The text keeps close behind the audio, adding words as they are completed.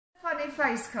funny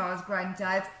face cards,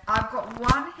 Grandad. I've got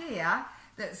one here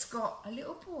that's got a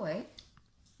little boy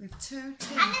with 2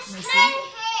 teeth missing.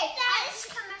 It's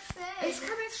coming through. It's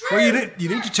coming through. Well, you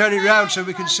need to turn it round so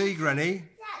we can see, Granny.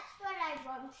 That's what I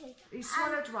wanted. He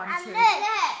swallowed one too.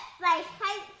 Look,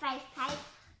 face paint.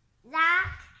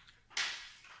 That.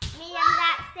 Me and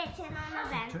that sitting on the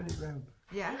bed. Turn it round.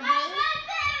 Yeah. We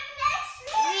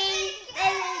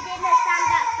didn't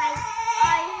stand up face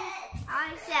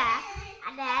on there,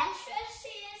 and then.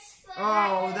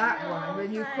 Oh, that one.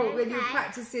 When you're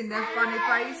practicing their funny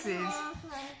faces.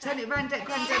 Turn it round, let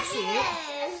Grandad see it.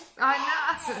 I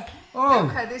know. Oh.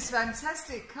 Look at this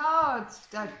fantastic card,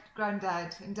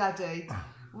 Grandad and Daddy.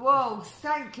 Whoa,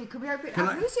 thank you. Can we open it?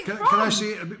 Who's it from? Can I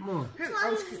see it a bit more? Who's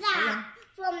that?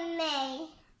 From me.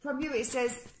 From you, it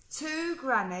says, to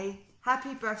Granny,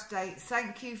 happy birthday.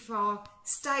 Thank you for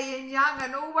staying young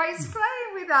and always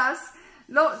playing with us.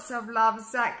 Lots of love,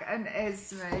 Zach and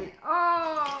Esme.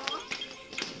 Oh.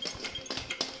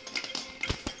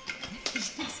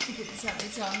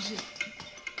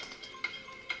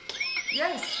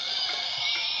 Yes.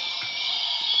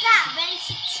 That was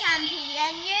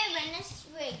champion. You win a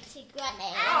sweet to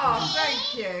Granny. Oh, thank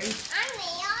you. And me,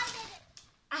 I did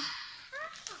it.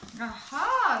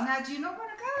 Aha. Now, do you not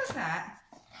want to go with that?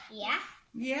 Yeah,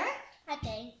 Yeah? I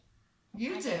do.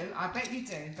 You do? I bet you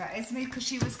do. But Esme, because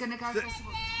she was going to go first of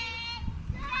all.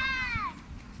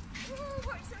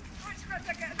 What's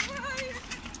Grandad getting away?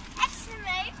 Esme,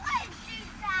 why did you do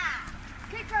that?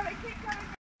 Keep going, keep going.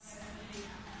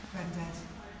 Grandad,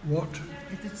 What?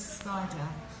 with the spider,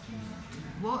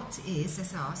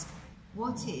 let's ask,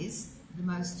 what is the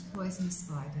most poisonous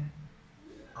spider?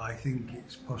 I think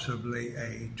it's possibly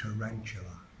a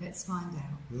tarantula. Let's find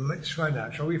out. Let's find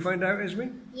out. Shall we find out, Esme?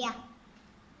 Yeah.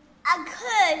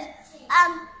 Because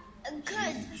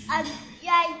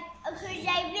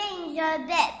their wings are a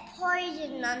bit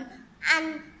poisonous,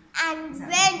 and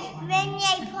when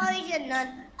they poison them,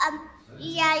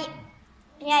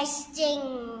 they sting.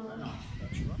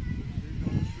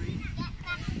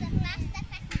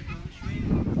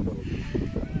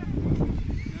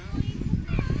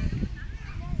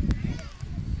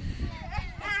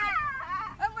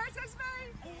 And where's Esme?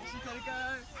 She's got to go.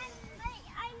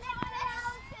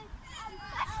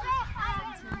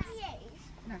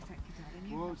 No, thank you, darling.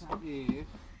 What if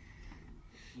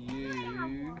you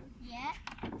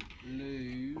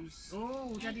lose?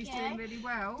 Oh, Daddy's doing really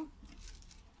well.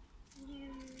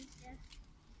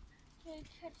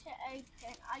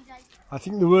 I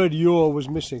think the word "your" was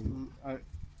missing.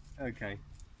 Okay.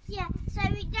 Yeah, so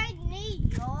we don't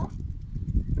need your.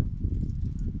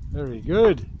 Very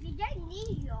good. We don't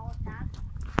need your, Dad.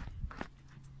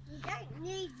 We don't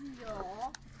need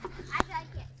your. I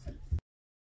like it.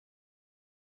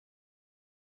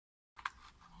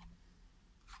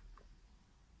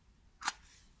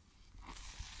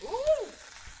 Ooh!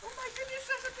 Oh my goodness,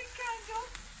 that's a big candle.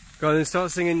 Go on then, start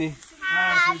singing. You.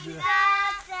 Happy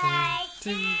birthday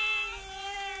to you.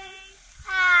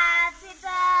 Happy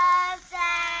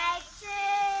birthday to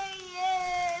you.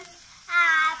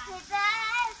 Happy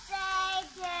birthday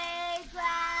to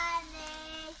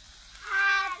Granny.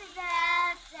 Happy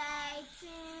birthday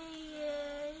to you.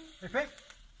 Hip hip.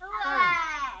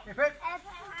 Hooray! Hip hip.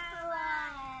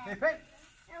 Hooray! Hip hip.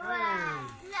 Hooray!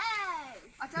 No!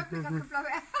 I don't think I can blow it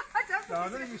out. I don't No, I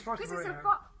think don't think you're supposed to because blow it's it a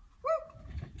out.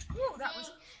 Woo, that was...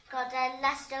 Got a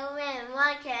last win,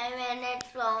 like when it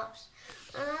drops.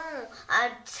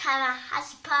 I'm telling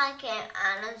has a pocket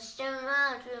and I'm still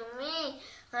around with me.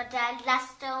 Got a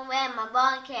last win, my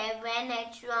pocket when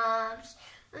it drops.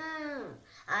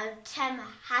 I'm telling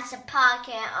has a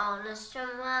pocket and I'm still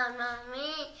around with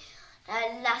me. The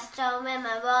last win,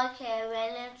 my pocket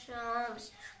when it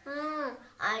drops.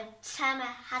 I'm telling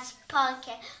has a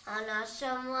pocket and I'm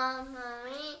still around with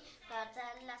me. Got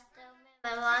a last win,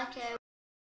 my pocket.